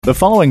The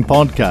following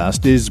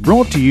podcast is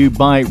brought to you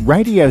by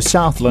Radio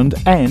Southland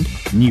and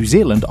New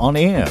Zealand On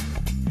Air.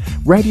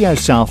 Radio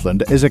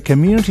Southland is a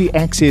community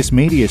access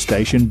media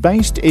station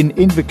based in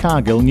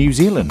Invercargill, New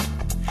Zealand.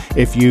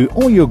 If you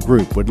or your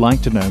group would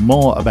like to know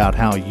more about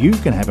how you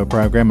can have a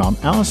program on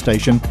our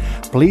station,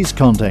 please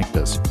contact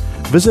us.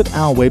 Visit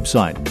our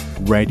website,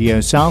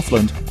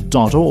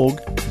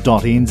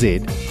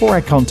 radiosouthland.org.nz, for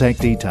our contact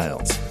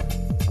details.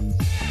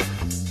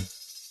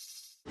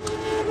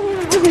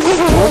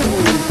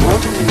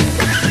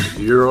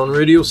 You're on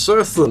Radio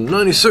Southland,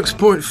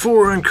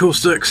 96.4 and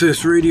Coast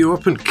Access Radio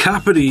up in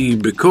Kapiti,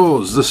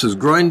 because this is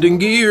Grinding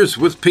Gears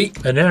with Pete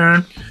and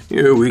Aaron,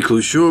 your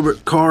weekly show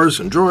about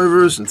cars and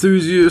drivers,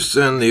 enthusiasts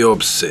and the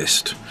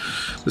obsessed.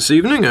 This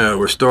evening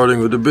we're starting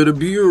with a bit of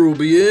Bureau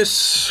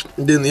BS,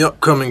 then the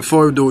upcoming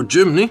 5-door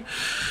Jimny,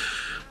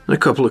 and a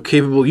couple of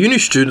capable uni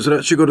students that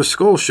actually got a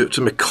scholarship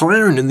to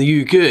McLaren in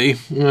the UK.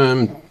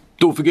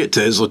 Don't forget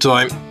Tesla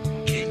time.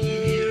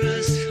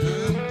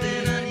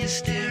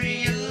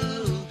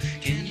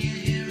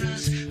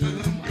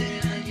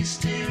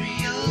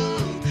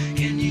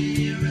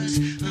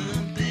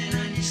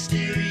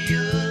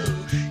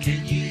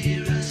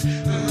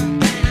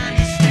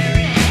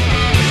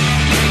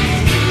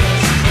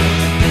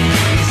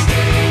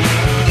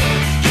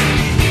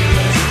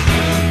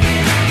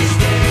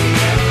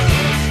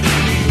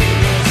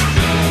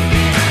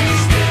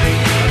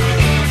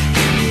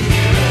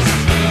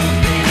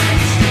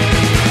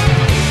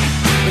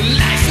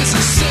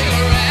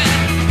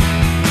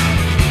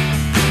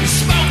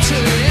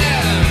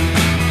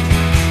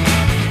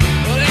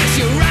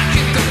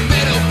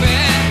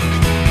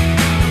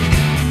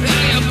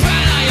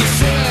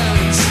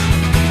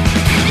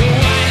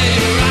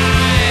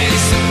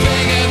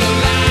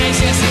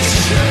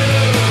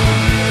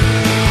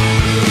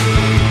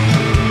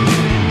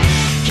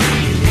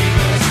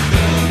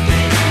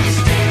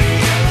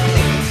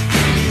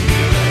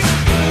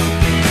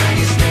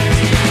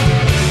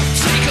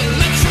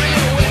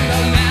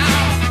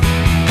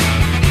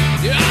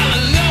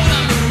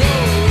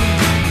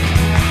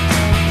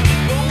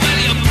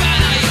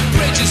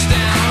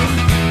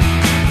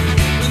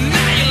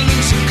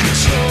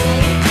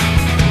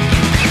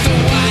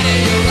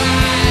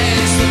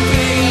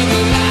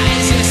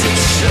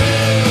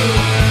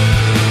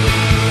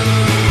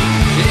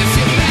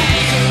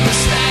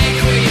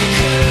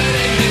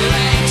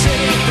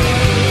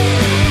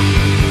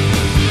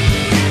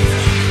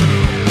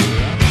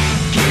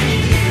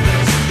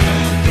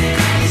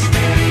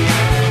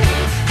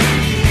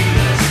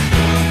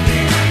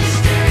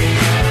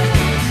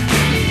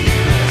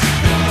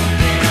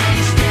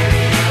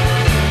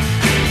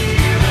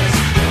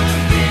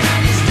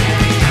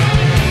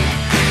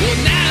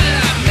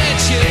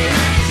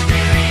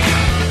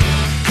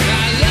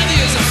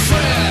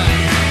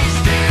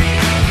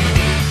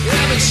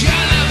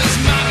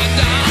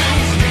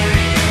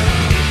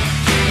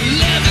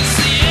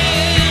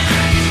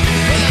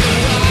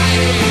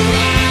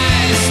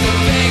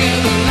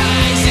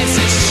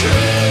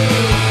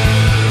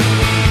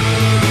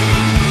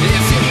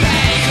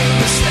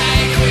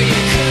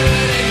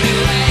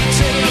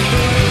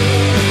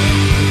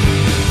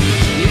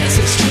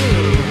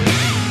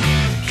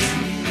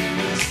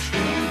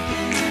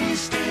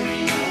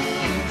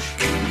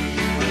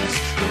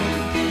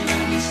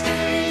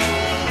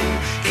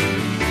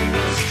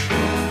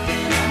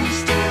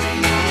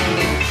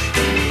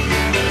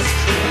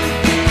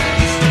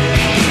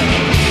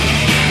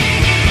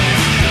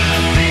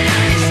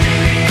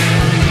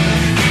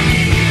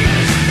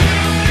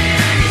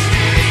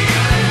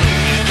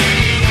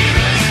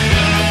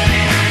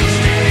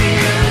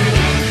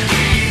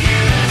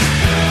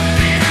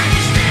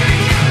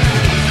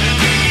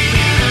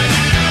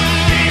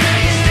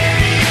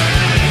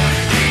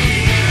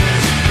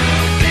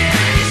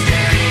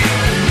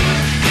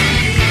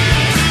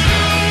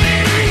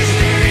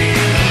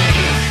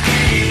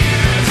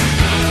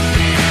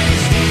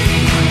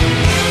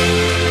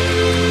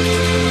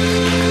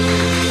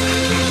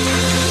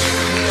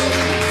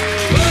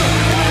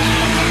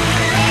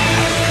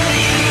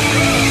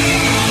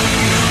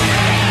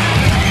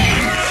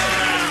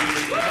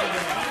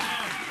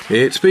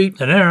 It's Pete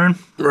and Aaron,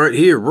 right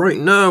here, right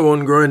now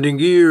on Grinding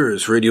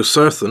Gears, Radio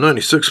Southland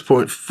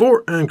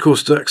 96.4 and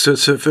Coast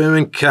Access FM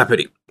in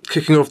Kapiti.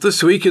 Kicking off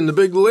this week in the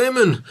Big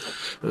Lemon.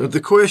 The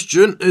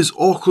question, is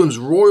Auckland's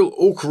Royal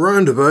Oak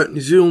Roundabout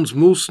New Zealand's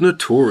most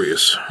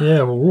notorious?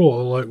 Yeah, well,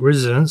 Royal Oak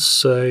residents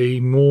say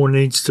more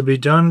needs to be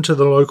done to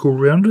the local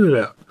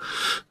roundabout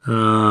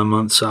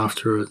months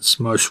after its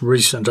most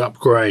recent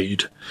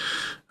upgrade.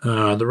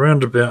 The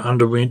roundabout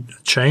underwent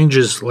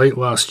changes late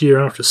last year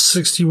after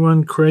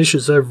 61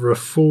 crashes over a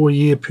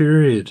 4-year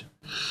period.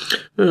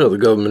 Well, the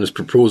government is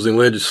proposing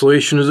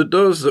legislation as it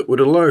does that would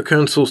allow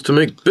councils to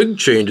make big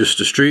changes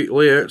to street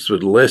layouts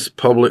with less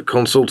public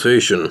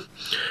consultation.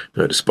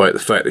 Now, despite the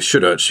fact they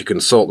should actually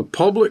consult the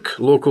public,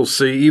 locals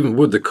say even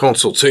with the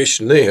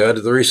consultation they had,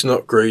 the recent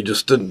upgrade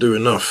just didn't do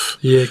enough.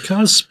 Yeah,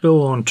 cars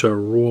spill onto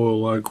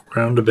Royal Oak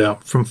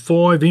Roundabout from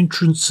 5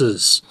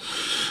 entrances,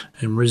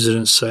 and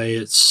residents say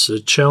it's a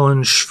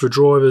challenge for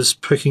drivers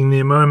picking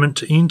their moment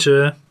to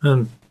enter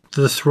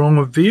the throng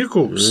of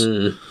vehicles.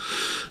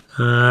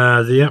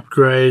 The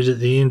upgrade at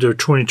the end of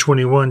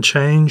 2021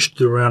 changed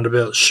the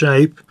roundabout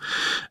shape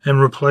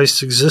and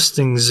replaced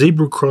existing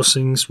zebra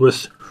crossings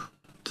with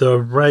the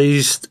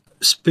raised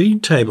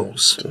speed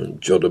tables.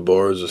 Judder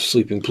bars of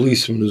sleeping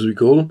policemen, as we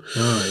call them.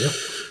 Oh,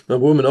 yeah. A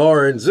woman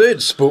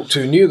RNZ spoke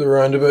to near the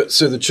roundabout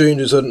said the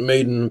changes hadn't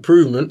made an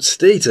improvement,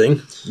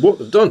 stating what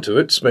they've done to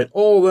it, spent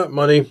all that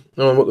money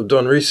on what they've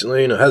done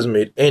recently, and it hasn't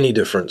made any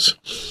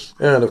difference.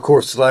 And of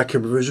course, the lack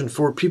of provision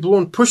for people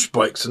on push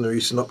bikes in the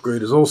recent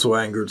upgrade has also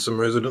angered some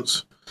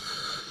residents.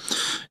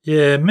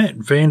 Yeah, Matt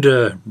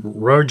Vander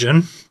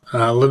Rogen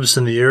lives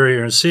in the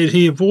area and said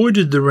he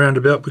avoided the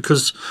roundabout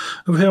because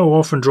of how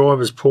often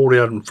drivers pulled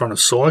out in front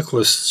of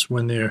cyclists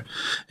when they're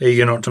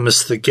eager not to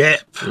miss the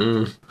gap.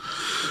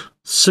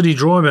 City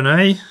driving,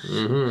 eh?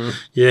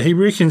 Yeah, he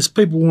reckons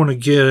people want to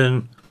get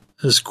in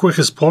as quick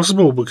as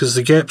possible because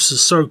the gaps are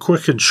so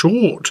quick and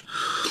short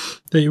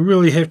that you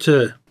really have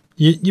to,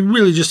 you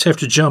really just have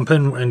to jump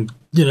in and,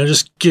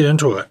 just get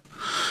into it.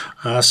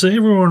 So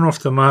everyone off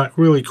the mark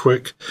really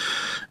quick,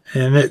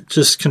 and it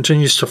just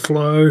continues to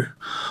flow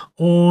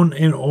on,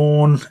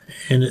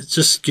 and it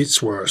just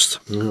gets worse.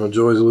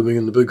 Joys of living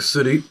in the big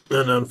city,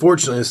 and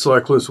unfortunately a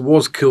cyclist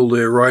was killed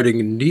there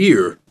riding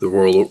near the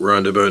Royal Oak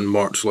Roundabout in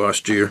March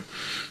last year.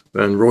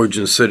 Van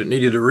Roygen said it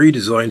needed a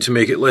redesign to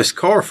make it less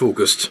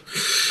car-focused.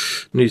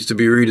 It needs to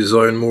be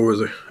redesigned more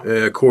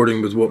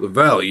according with what they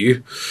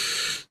value,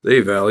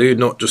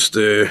 not just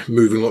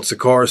moving lots of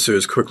cars there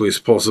as quickly as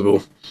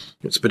possible.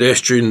 It's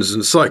pedestrians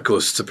and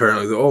cyclists,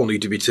 apparently, that all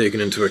need to be taken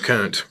into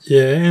account.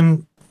 Yeah,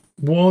 and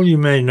while you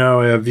may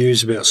know our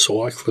views about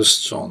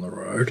cyclists on the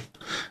road,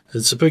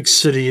 it's a big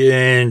city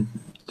and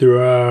They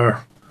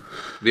are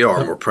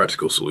a more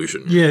practical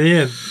solution.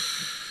 Yeah.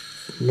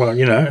 Well,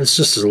 it's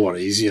just a lot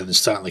easier than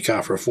starting the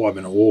car for a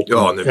 5-minute walk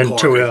and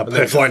 2 hour and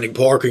then finding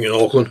parking in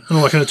Auckland.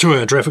 And like in a 2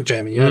 hour traffic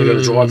jam, you only got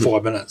to drive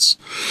 5 minutes.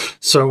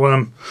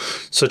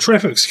 So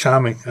traffic's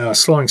calming,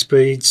 slowing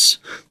speeds,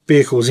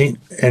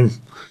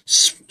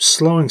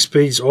 slowing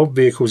speeds of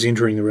vehicles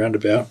entering the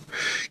roundabout,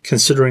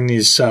 considering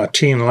there's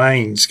 10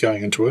 lanes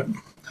going into it.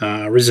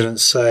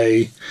 Residents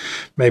say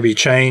maybe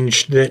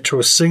change that to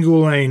a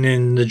single lane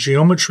in the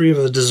geometry of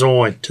the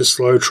design to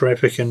slow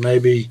traffic and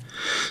maybe,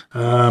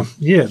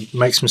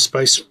 make some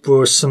space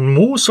for some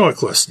more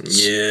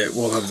cyclists. Yeah,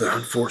 we'll have the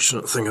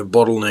unfortunate thing of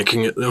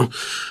bottlenecking it, though.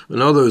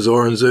 And others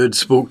RNZ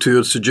spoke to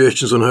had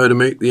suggestions on how to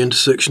make the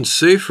intersection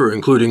safer,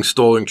 including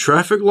installing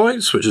traffic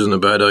lights, which isn't a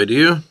bad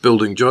idea,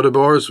 building judder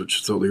bars,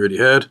 which I thought they already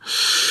had,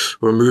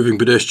 or moving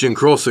pedestrian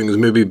crossings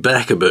maybe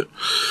back a bit.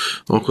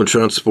 Auckland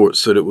Transport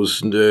said it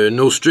was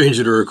no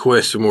stranger to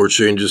request for more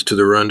changes to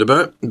the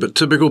roundabout, but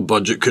typical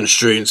budget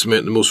constraints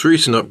meant the most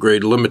recent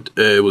upgrade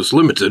was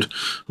limited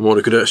on what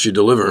it could actually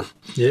deliver.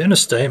 Yeah, in a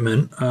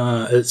statement,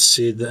 it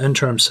said the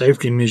interim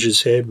safety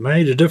measures had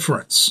made a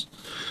difference.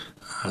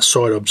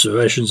 Site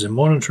observations and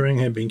monitoring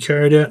have been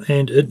carried out,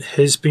 and it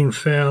has been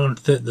found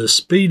that the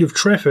speed of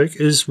traffic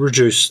is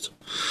reduced,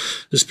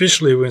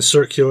 especially when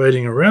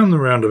circulating around the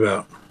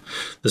roundabout.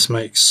 This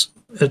makes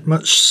it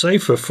much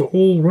safer for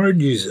all road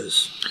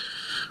users.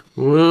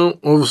 Well,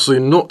 obviously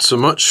not so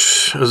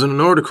much, as in an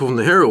article in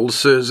the Herald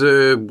says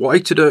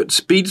whited out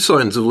speed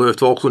signs have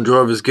left Auckland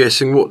drivers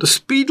guessing what the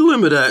speed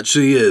limit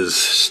actually is.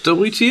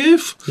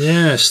 WTF?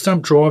 Yeah,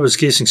 stumped drivers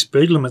guessing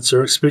speed limits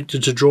are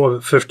expected to drive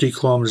at 50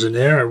 kilometres an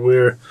hour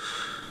where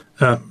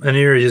in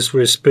areas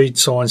where speed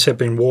signs have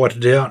been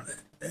whited out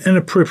and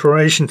a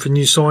preparation for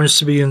new signs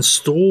to be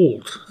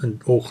installed in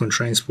Auckland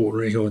Transport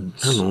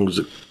records. How long does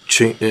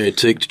it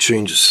take to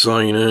change a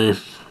sign, eh?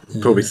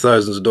 Probably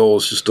thousands of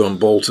dollars just to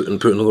unbolt it and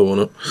put another one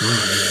up.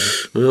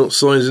 Well,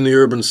 signs in the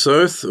urban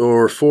south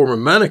or former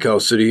Manukau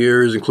city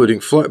areas, including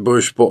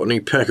Flatbush, Botany,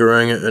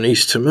 Pakuranga and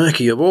East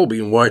Tamaki, have all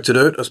been whited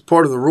out as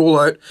part of the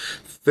rollout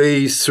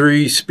Phase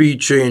 3 speed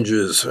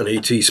changes, an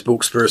AT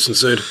spokesperson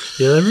said.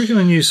 Yeah, they reckon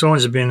the new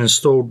signs have been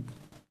installed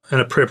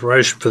in a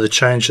preparation for the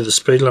change of the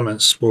speed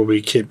limits will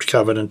be kept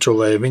covered until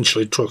they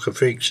eventually took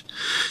effect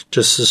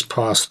just this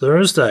past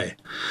Thursday.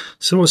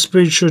 So what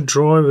speed should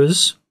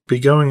drivers be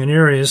going in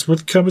areas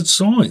with covered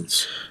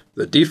signs?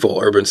 The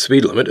default urban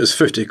speed limit is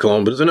 50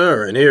 kilometres an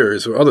hour in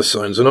areas where other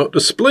signs are not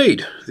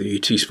displayed, the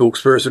AT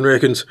spokesperson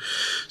reckons.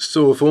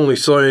 So if only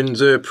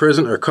signs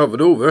present are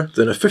covered over,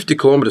 then a 50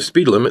 kilometre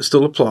speed limit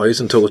still applies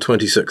until the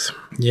 26th.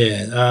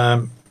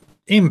 Yeah,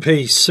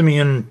 MP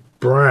Simeon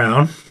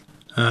Brown,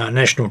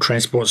 National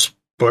Transport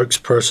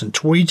spokesperson,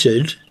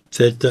 tweeted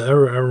that the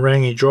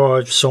Orangi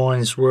Drive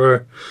signs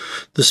were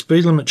the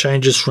speed limit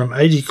changes from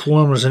 80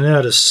 kilometres an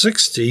hour to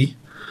 60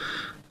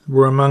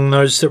 were among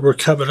those that were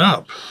covered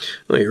up.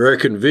 Well, you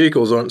reckon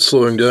vehicles aren't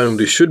slowing down when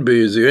they should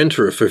be as they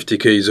enter a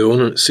 50k zone,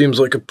 and it seems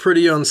like a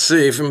pretty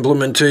unsafe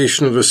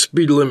implementation of a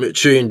speed limit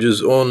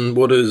changes on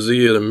what is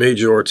the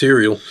major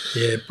arterial.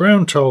 Yeah,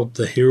 Brown told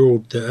the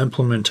Herald the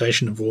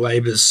implementation of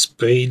Labour's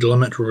speed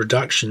limit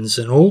reductions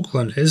in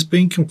Auckland has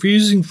been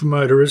confusing for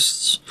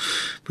motorists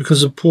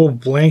because of poor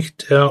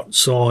blanked out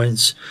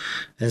signs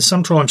and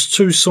sometimes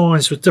two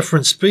signs with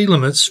different speed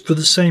limits for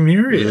the same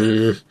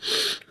area.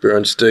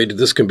 Brown stated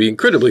this can be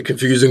incredibly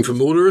confusing for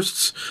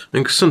motorists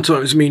and can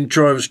sometimes mean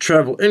drivers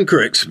travel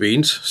incorrect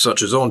speeds,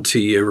 such as on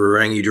T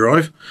Rangi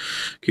Drive.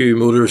 Kiwi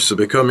motorists are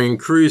becoming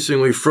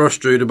increasingly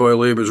frustrated by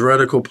Labour's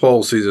radical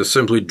policies of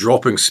simply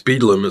dropping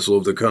speed limits all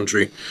over the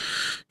country.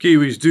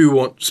 Kiwis do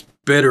want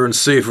better and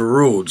safer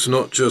roads,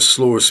 not just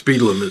slower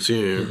speed limits.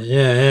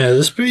 Yeah.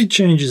 The speed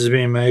changes are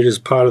being made as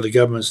part of the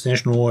government's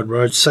nationwide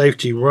road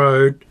safety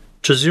road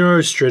to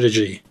zero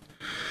strategy,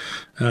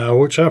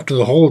 which after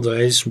the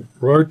holidays,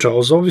 road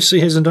tolls obviously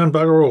hasn't done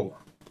bugger all.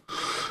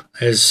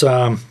 As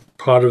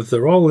part of the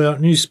rollout,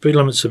 new speed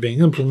limits are being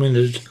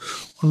implemented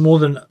on more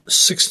than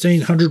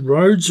 1,600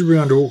 roads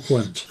around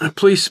Auckland. A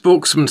police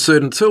spokesman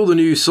said until the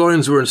new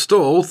signs were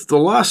installed, the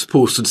last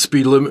posted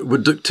speed limit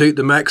would dictate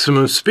the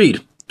maximum speed,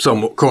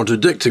 somewhat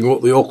contradicting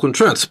what the Auckland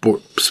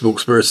Transport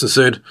spokesperson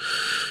said.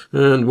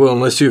 And, well,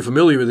 unless you're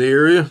familiar with the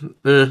area,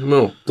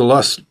 the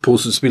last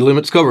posted speed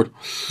limit's covered.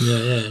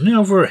 Yeah.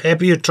 Now for a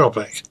happier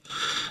topic.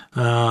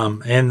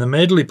 And the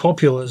madly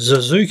popular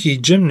Suzuki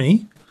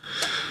Jimny,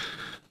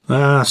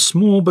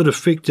 small but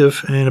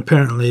effective, and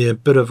apparently a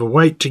bit of a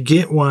wait to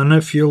get one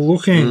if you're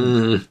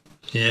looking.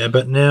 Yeah,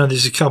 but now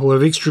there's a couple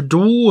of extra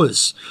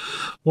doors.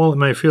 While it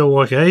may feel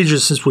like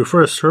ages since we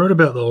first heard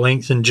about the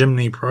lengthened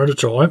Jimny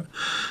prototype,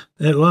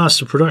 at last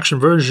the production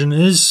version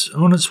is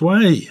on its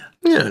way.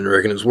 Yeah, I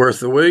reckon it's worth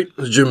the wait.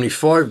 The Jimny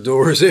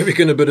 5-door is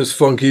everything a bit as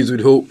funky as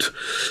we'd hoped.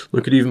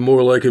 Looking even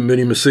more like a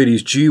mini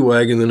Mercedes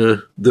G-Wagon than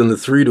the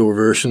 3-door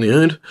version they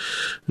had.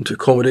 And to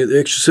accommodate the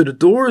extra set of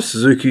doors,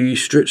 Suzuki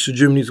stretched the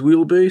Jimny's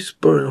wheelbase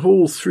by a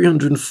whole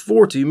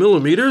 340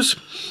 millimeters.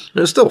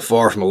 And it's still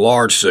far from a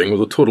large thing,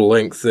 with a total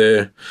length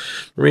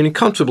remaining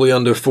comfortably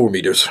under 4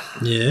 meters.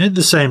 Yeah, at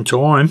the same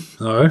time,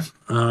 though,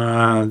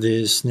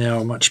 there's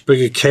now a much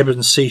bigger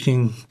cabin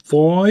seating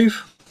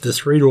 5. The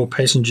 3-door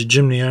passenger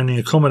Jimny only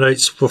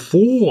accommodates for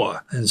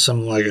 4 and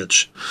some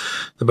luggage.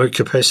 The boat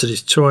capacity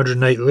is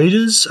 208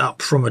 litres,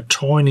 up from a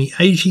tiny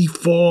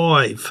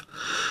 85.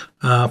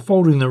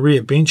 Folding the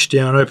rear bench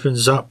down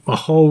opens up a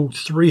whole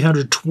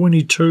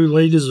 322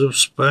 litres of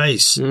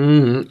space.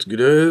 It's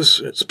good as.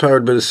 It's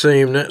powered by the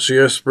same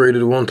naturally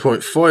aspirated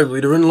 1.5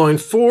 litre inline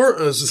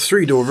 4 as the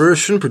 3-door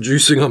version,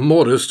 producing a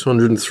modest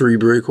 103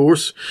 brake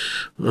horse,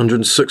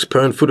 106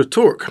 pound-foot of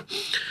torque.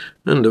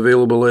 And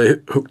available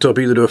hooked up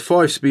either to a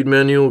 5-speed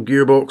manual,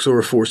 gearbox, or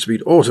a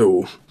 4-speed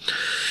auto.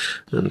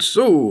 And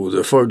so,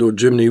 the 5-door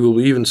Jimny will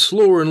be even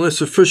slower and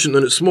less efficient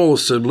than its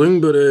smallest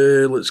sibling, but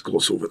let's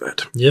gloss over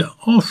that. Yeah,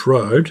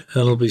 off-road,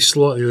 it'll be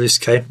slightly less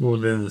capable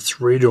than the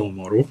 3-door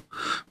model,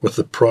 with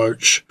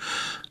approach,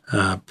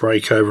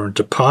 breakover and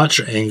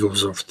departure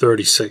angles of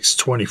 36,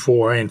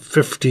 24 and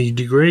 50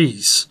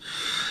 degrees,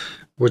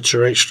 which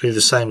are actually the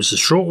same as the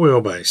short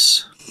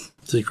wheelbase.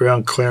 The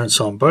ground clearance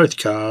on both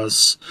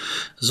cars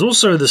is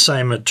also the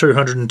same at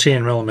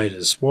 210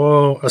 millimeters,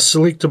 while a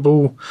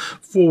selectable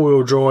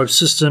 4-wheel drive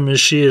system is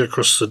shared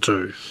across the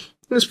two.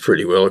 It's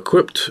pretty well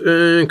equipped,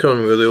 and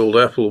coming with the old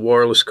Apple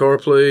wireless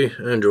CarPlay,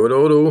 Android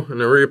Auto,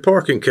 and a rear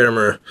parking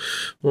camera,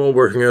 all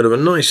working out of a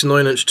nice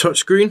 9-inch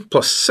touchscreen,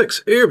 plus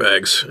 6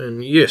 airbags.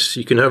 And yes,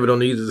 you can have it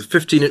on either the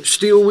 15-inch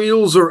steel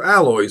wheels or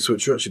alloys,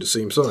 which are actually the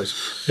same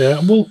size.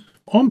 Yeah, well,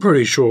 I'm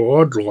pretty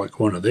sure I'd like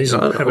one of these.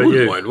 I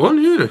wouldn't mind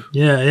one, yeah.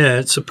 Yeah,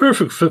 it's a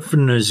perfect fit for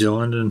New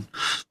Zealand and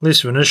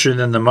less of an issue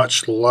than the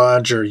much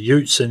larger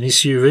utes and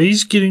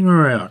SUVs getting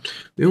around.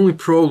 The only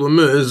problem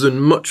is,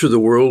 in much of the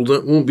world,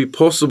 that won't be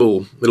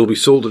possible. It'll be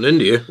sold in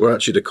India, where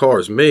actually the car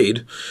is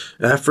made,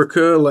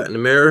 Africa, Latin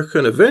America,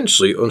 and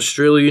eventually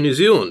Australia and New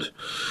Zealand.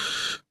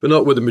 But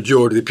not where the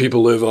majority of the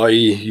people live,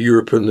 i.e.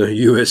 Europe and the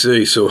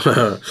USA,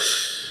 so...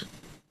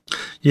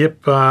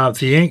 Yep, the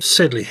Yanks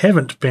sadly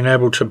haven't been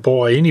able to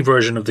buy any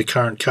version of the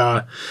current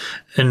car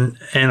in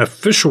an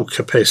official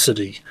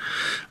capacity.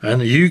 In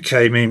the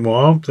UK,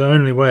 meanwhile, the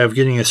only way of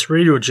getting a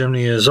 3-door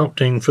Jimny is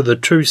opting for the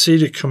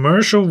 2-seater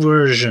commercial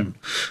version,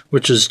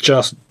 which is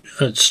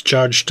it's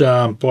judged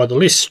by the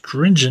less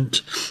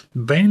stringent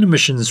ban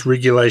emissions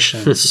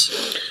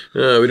regulations.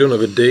 We don't have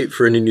a date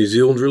for any New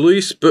Zealand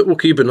release, but we'll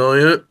keep an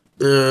eye out.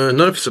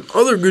 Now for some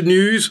other good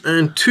news,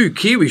 and 2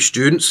 Kiwi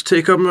students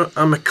take up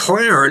a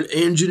McLaren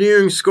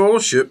engineering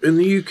scholarship in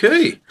the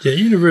UK. Yeah,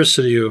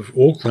 University of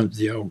Auckland,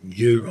 the old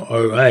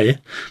UOA,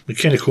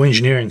 mechanical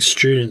engineering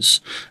students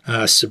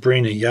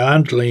Sabrina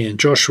Yardley and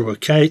Joshua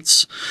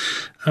Cates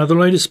are the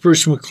latest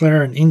Bruce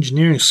McLaren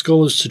engineering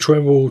scholars to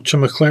travel to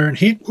McLaren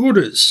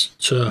headquarters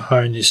to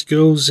hone their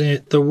skills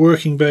at the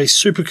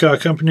working-based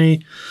supercar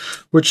company,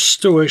 which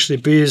still actually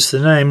bears the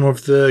name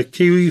of the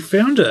Kiwi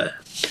founder.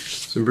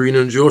 Sabrina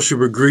and Joshua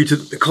were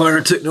greeted at the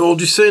McLaren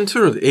Technology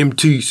Centre, the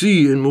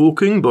MTC, in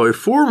Woking by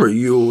former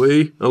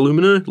UOA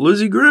alumna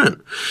Lizzie Grant,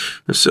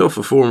 herself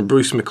a former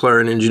Bruce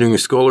McLaren engineering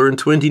scholar in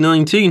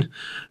 2019,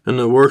 and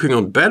now working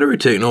on battery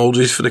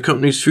technologies for the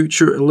company's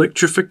future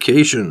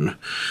electrification.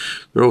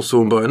 They're also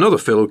owned by another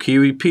fellow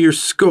Kiwi,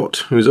 Piers Scott,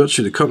 who is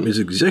actually the company's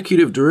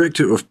executive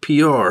director of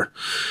PR,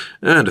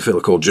 and a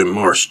fellow called Jim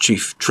Marsh,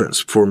 chief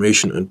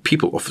transformation and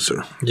people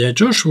officer. Yeah,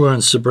 Joshua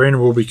and Sabrina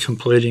will be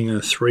completing a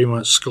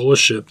 3-month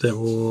scholarship that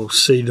will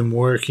see them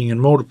working in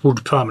multiple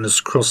departments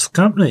across the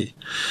company.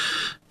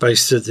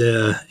 Based at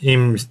the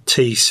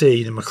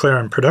MTC, the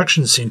McLaren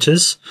Production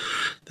Centres,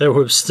 they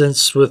will have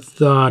stints with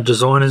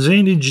designers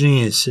and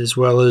engineers, as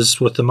well as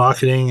with the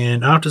marketing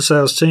and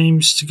after-sales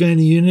teams to gain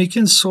a unique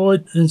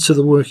insight into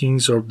the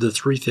workings of the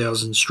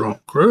 3,000-strong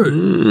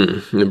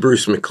crew. The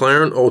Bruce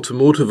McLaren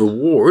Automotive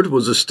Award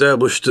was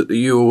established at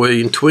the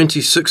UOA in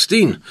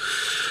 2016,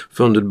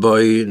 funded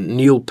by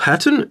Neil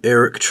Patton,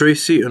 Eric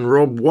Tracy and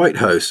Rob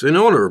Whitehouse, in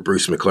honour of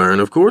Bruce McLaren,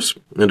 of course.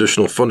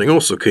 Additional funding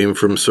also came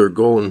from Sir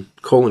Colin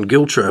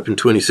Giltrap in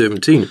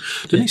 2017.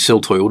 Didn't he sell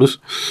Toyotas?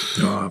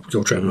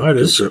 Giltrap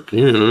Motors.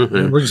 Yeah,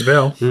 Rings a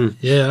bell.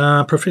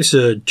 Yeah,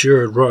 Professor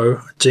Gerard Rowe,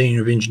 Dean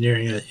of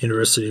Engineering at the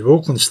University of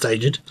Auckland,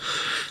 stated,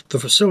 "The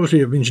Faculty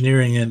of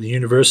Engineering at the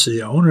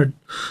University are honoured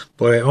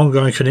by an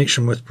ongoing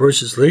connection with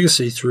Bruce's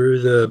legacy through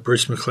the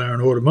Bruce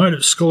McLaren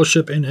Automotive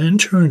Scholarship and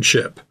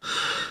Internship.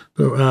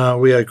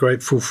 We are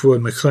grateful for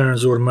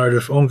McLaren's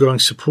automotive ongoing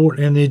support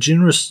and their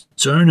generous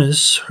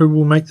donors who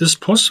will make this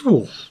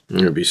possible."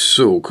 It'd be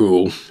so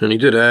cool. And he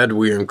did add,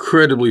 "We are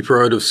incredibly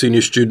proud of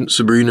senior students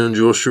Sabrina and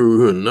Joshua,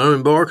 who are now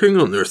embarking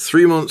on their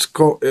 3-month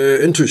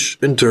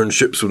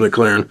internships with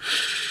McLaren.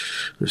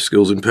 Their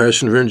skills and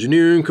passion for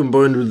engineering,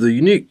 combined with the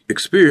unique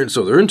experience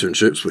of their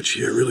internships, which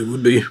really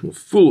would be,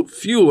 will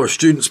fuel our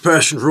students'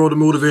 passion for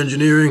automotive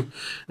engineering,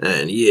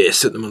 and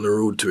set them on the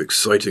road to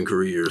exciting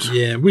careers."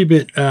 Yeah, we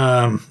bet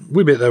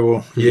they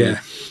will. Yeah,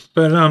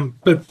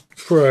 but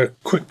for a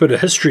quick bit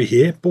of history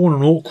here, born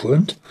in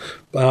Auckland,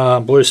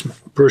 Bruce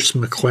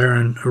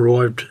McLaren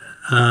arrived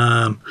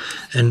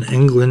in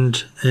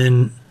England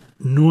in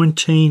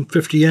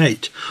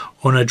 1958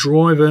 on a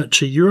Driver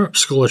to Europe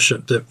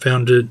scholarship that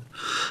founded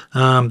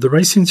the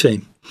racing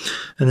team.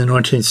 In the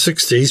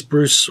 1960s,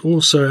 Bruce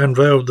also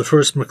unveiled the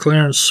first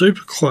McLaren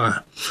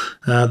supercar,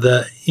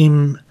 the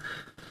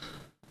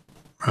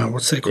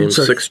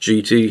M6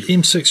 GT.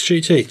 M6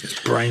 GT.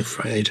 Just brain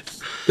fade.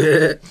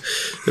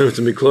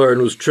 After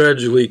McLaren was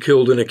tragically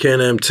killed in a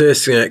Can-Am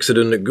testing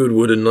accident at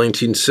Goodwood in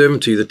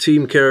 1970, the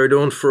team carried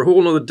on for a whole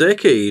another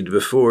decade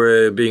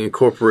before being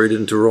incorporated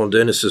into Ron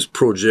Dennis's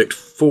Project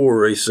 4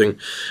 Racing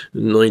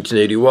in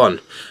 1981,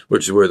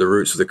 which is where the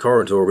roots of the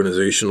current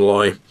organisation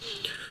lie.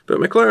 But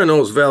McLaren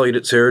always valued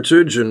its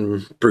heritage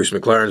and Bruce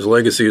McLaren's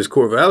legacy as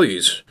core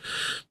values.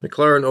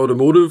 McLaren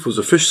Automotive was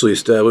officially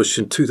established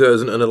in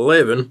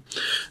 2011,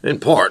 in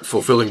part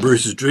fulfilling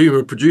Bruce's dream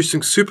of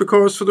producing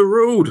supercars for the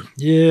road.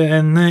 Yeah,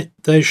 and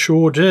they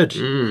sure did.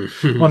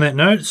 On that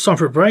note, it's time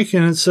for a break,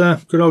 and it's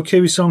a good old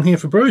Kiwi song here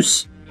for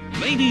Bruce.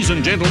 Ladies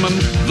and gentlemen,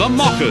 the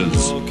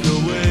Mockers. Walk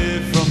away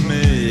from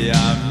me,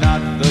 I'm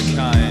not the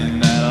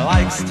kind that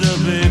likes to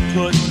be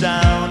put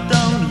down.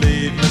 Don't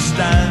leave me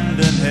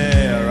standing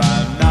here,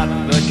 I'm not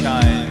the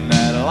kind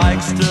that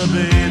likes to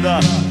be the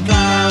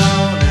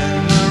clown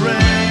in the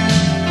ring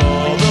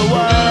for the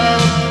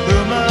world who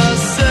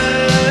must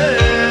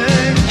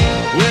sing.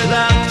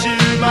 Without you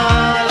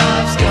my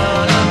life's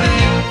gonna be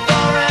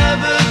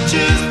forever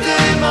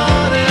Tuesday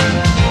morning.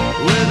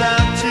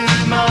 Without you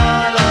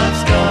my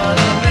life's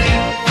gonna be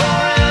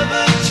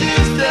forever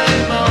Tuesday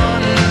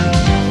morning.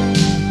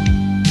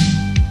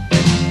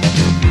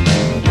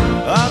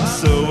 I'm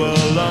so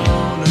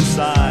alone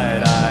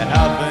inside, I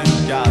haven't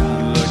got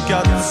the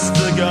guts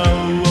to go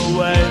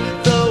away.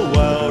 The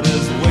world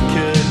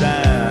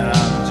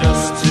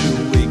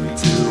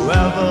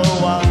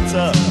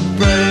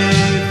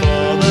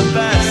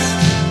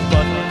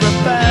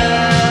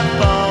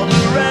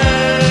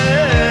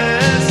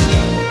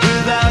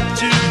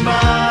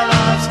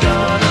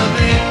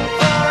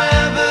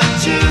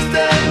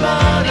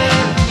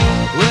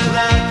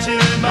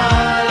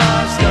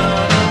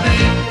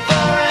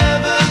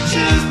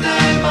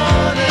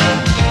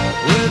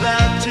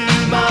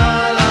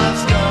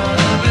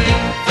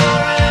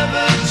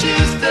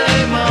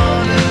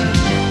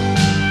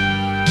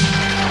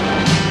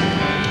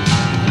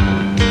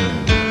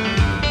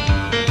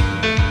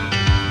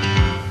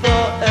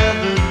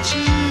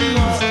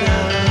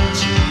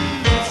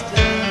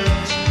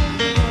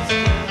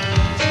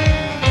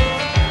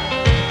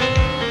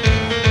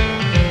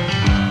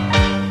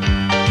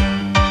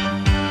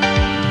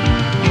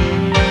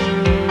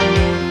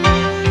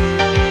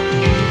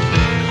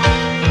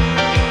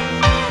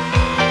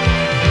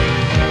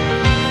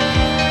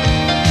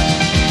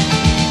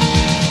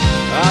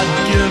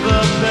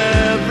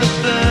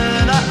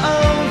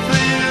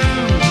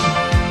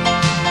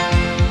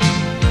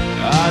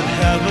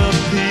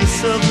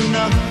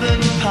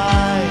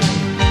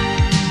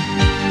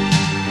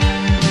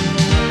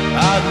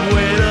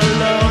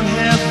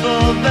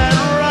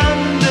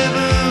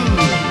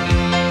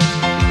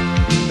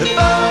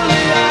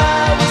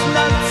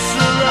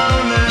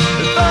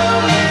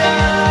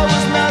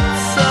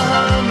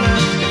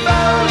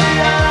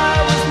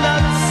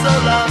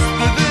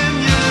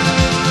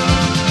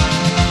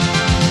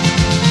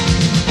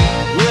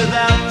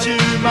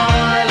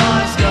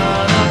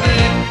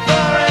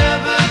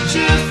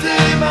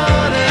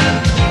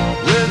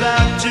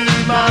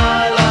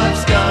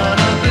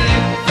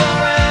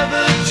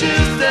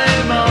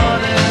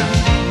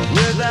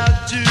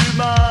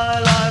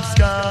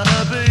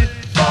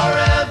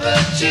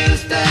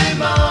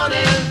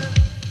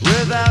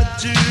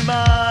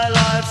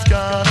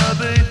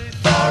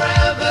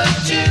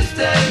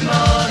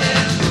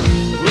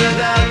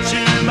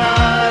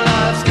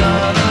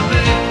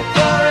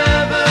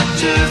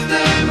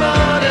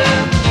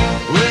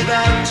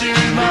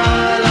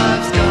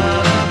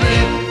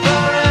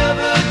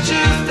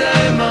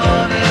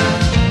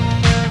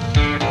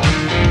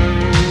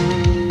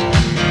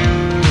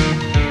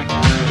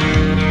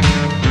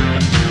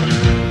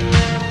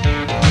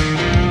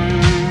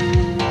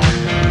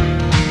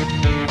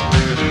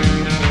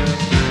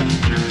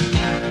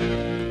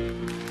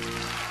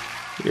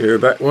You're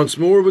back once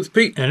more with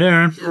Pete. And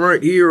Aaron.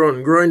 Right here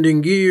on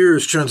Grinding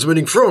Gears,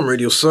 transmitting from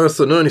Radio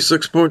Southland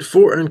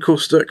 96.4 and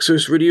Coast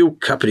Access Radio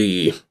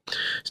Kapiti.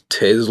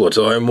 Tesla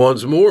time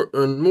once more,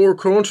 and more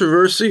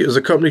controversy as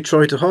the company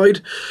tried to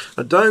hide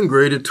a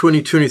downgraded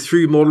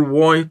 2023 Model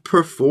Y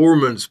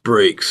performance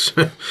brakes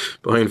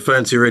behind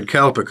fancy red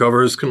caliper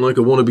covers, kind of like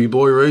a wannabe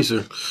boy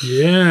racer.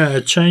 Yeah,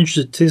 a change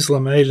that Tesla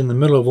made in the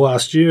middle of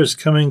last year is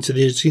coming to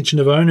the attention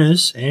of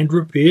owners and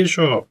repair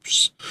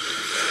shops.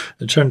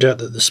 It turned out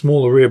that the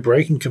smaller rear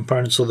braking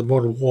components of the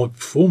Model Y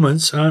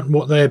Performance aren't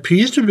what they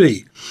appear to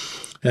be.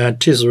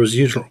 Tesla is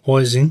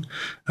utilising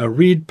a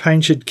red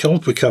painted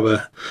caliper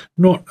cover,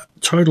 not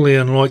totally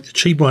unlike the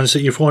cheap ones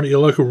that you find at your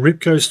local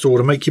Repco store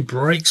to make your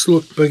brakes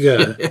look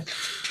bigger.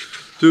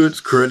 To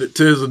its credit,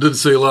 Tesla did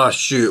say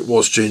last year it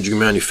was changing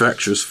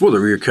manufacturers for the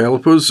rear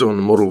calipers on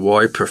the Model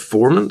Y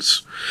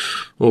Performance.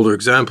 Older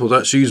examples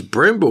actually use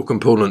Brembo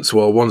components,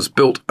 while ones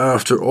built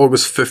after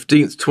August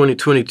 15th,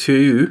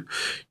 2022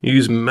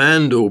 use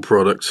Mando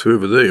products,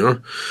 whoever they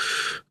are.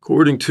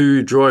 According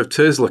to Drive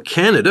Tesla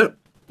Canada,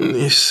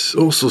 this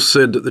also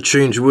said that the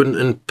change wouldn't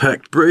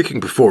impact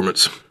braking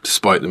performance,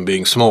 despite them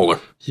being smaller.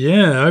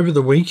 Yeah, over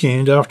the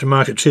weekend,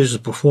 aftermarket Tesla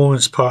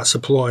performance part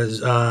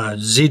suppliers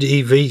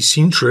ZEV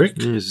Centric.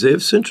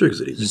 Zev Centric.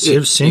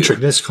 Zev Centric,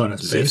 that's kind of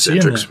Zev fancy,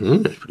 Centric.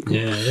 isn't it? Pretty cool.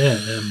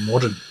 Yeah,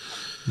 modern.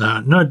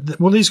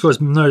 Well, these guys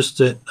noticed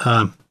that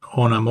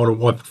on a Model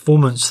Y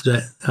Performance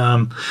that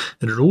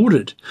it had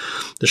ordered.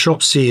 The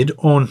shop said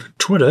on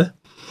Twitter,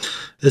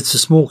 it's a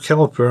small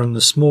caliper and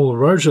the smaller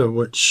rotor,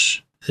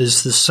 which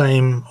is the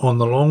same on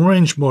the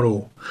long-range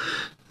model.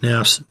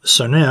 Now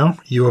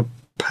you are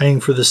paying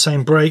for the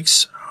same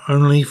brakes,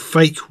 only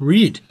fake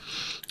red.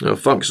 Now,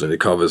 functionally, the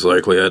covers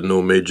likely had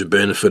no major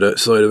benefit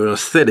outside of an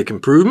aesthetic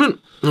improvement.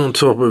 On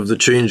top of the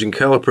change in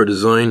caliper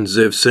design,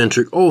 Zev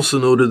Centric also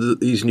noted that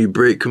these new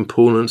brake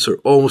components are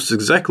almost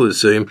exactly the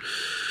same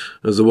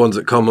as the ones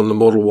that come on the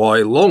Model Y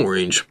long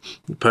range.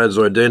 The pads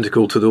are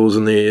identical to those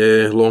in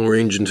the long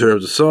range in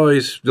terms of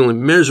size. The only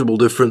measurable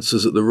difference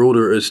is that the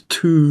rotor is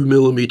 2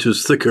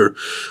 millimeters thicker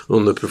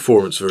on the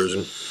performance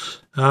version.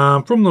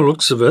 From the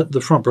looks of it,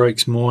 the front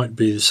brakes might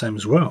be the same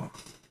as well.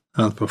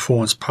 The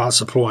performance part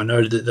supply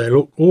noted that they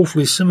look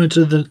awfully similar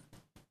to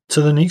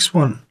the next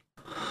one.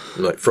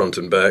 Like front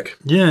and back.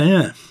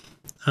 Yeah.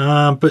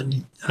 But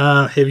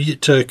have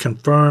yet to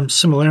confirm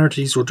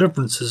similarities or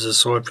differences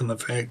aside from the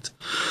fact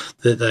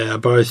that they are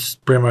both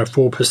Brembo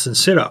 4-piston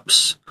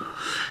setups.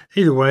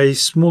 Either way,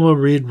 smaller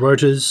rear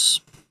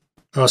rotors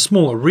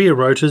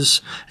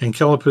and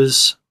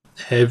calipers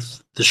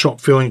have the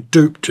shop feeling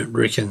duped, it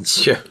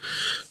reckons. Yeah.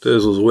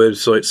 Tesla's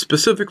website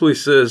specifically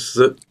says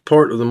that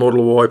part of the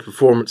Model Y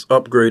Performance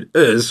upgrade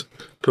is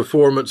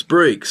performance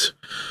brakes,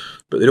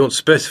 but they don't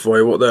specify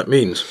what that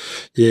means.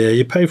 Yeah,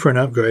 you pay for an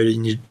upgrade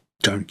and you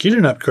don't get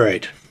an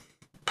upgrade.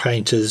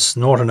 Paint is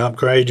not an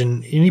upgrade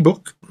in any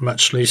book,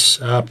 much less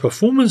a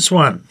performance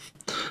one,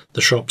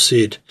 the shop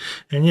said.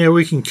 And yeah,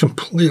 we can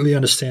completely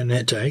understand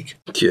that take.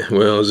 Yeah,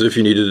 well, as if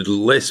you needed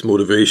less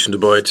motivation to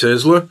buy a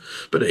Tesla.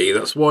 But hey,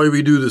 that's why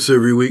we do this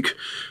every week.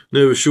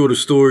 Never short of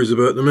stories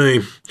about the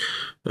May.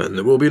 And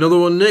there will be another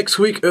one next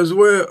week as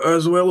well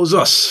as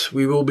us.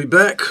 We will be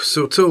back,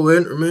 so till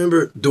then,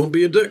 remember, don't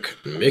be a dick,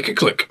 make it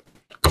click.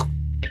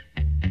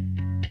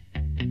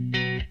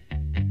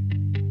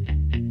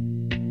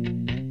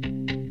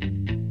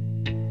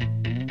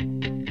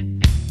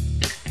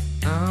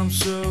 I'm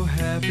so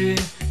happy,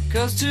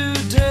 'cause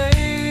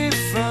today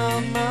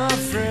found my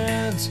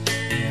friends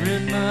are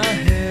in my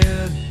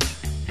head.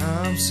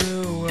 I'm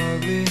so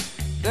ugly,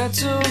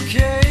 that's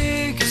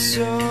okay, 'cause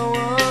so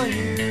are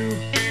you.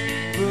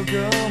 Book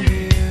on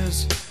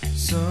ears,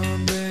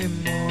 Sunday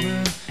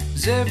morning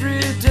is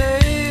every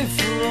day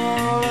for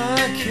all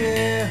I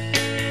care.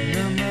 And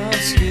I'm not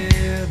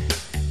scared,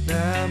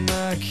 light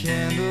my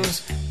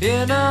candles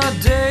in our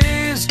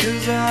days,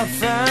 'cause I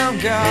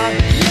found God.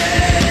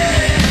 Yeah!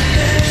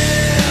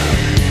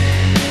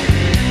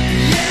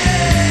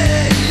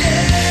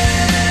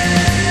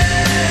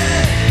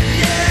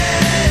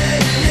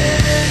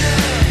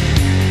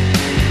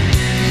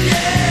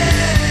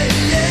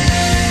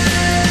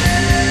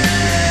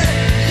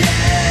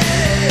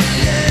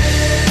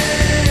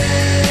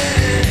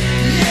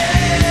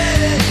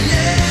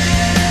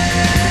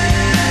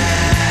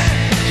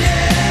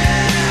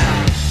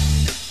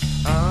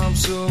 I'm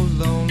so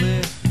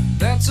lonely,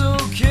 that's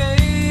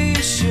okay,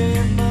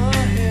 shave my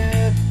head.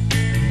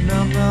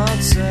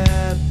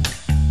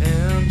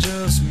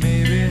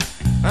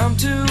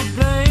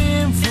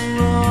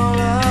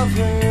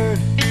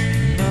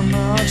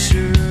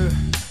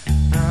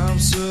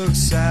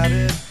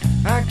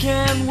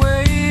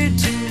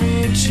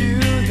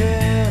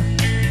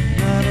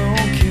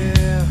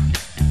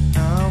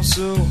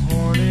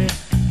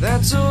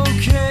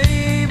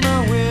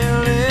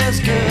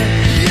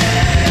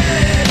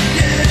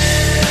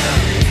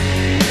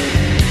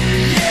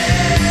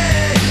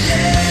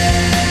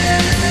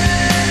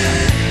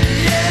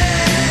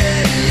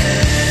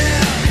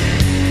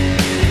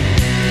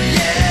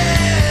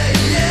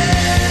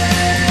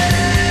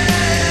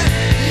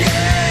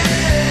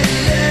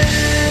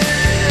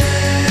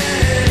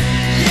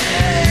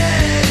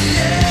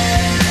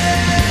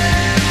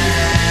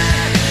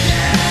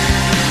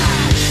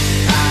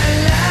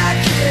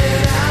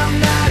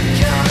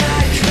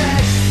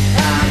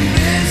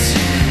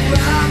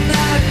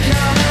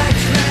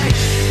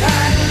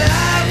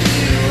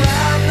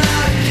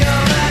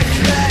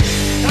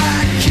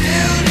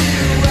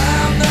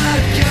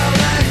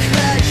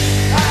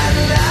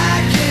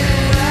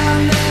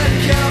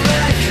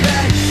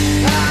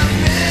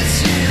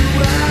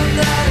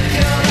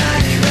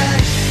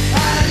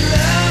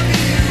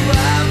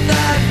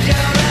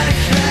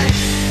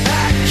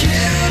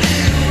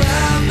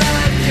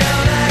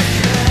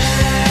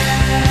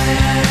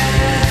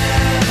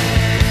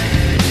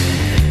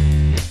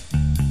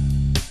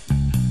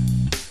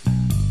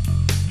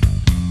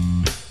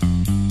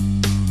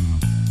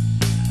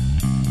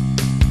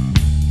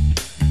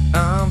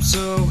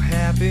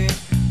 happy,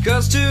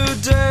 'cause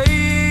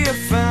today I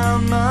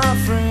found my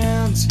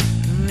friends.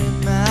 And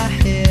in my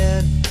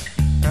head,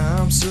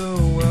 I'm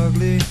so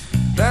ugly.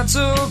 That's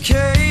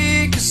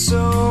okay, 'cause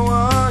so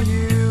are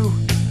you.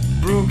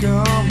 Broke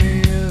arm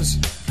is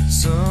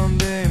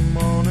Sunday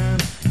morning.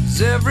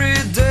 It's every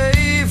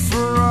day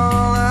for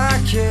all I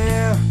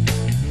care.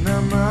 And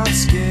I'm not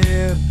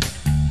scared.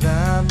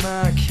 Light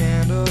my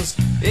candles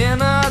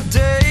in our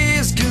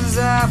days, 'cause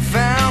I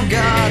found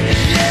God.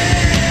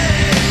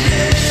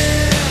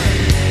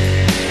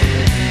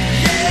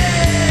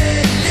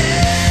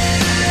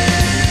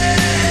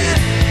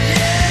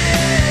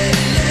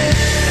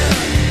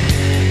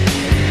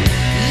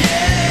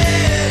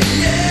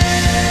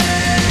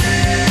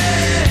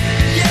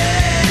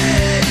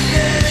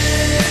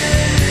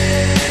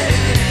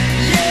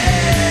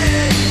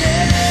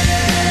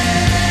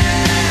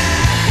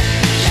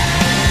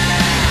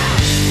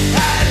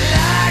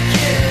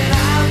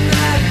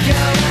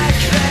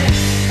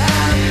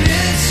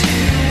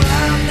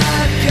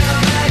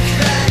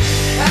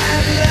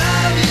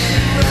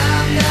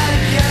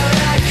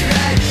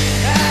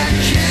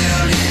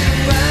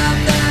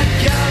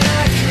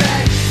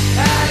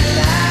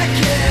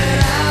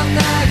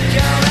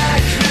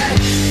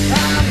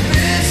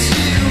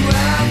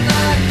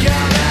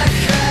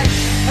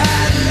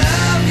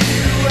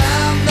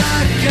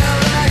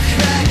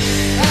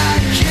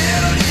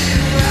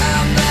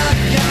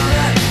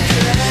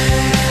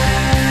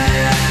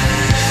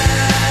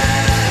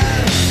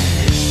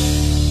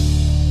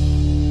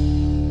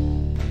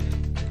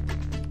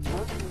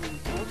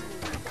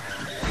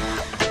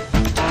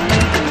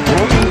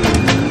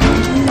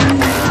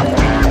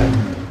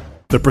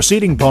 The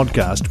preceding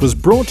podcast was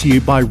brought to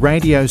you by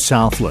Radio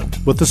Southland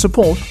with the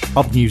support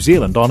of New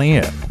Zealand On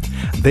Air.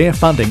 Their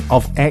funding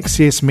of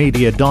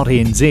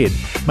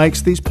accessmedia.nz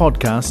makes these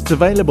podcasts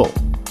available.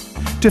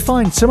 To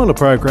find similar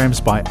programs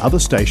by other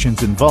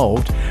stations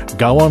involved,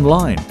 go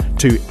online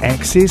to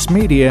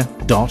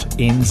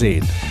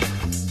accessmedia.nz.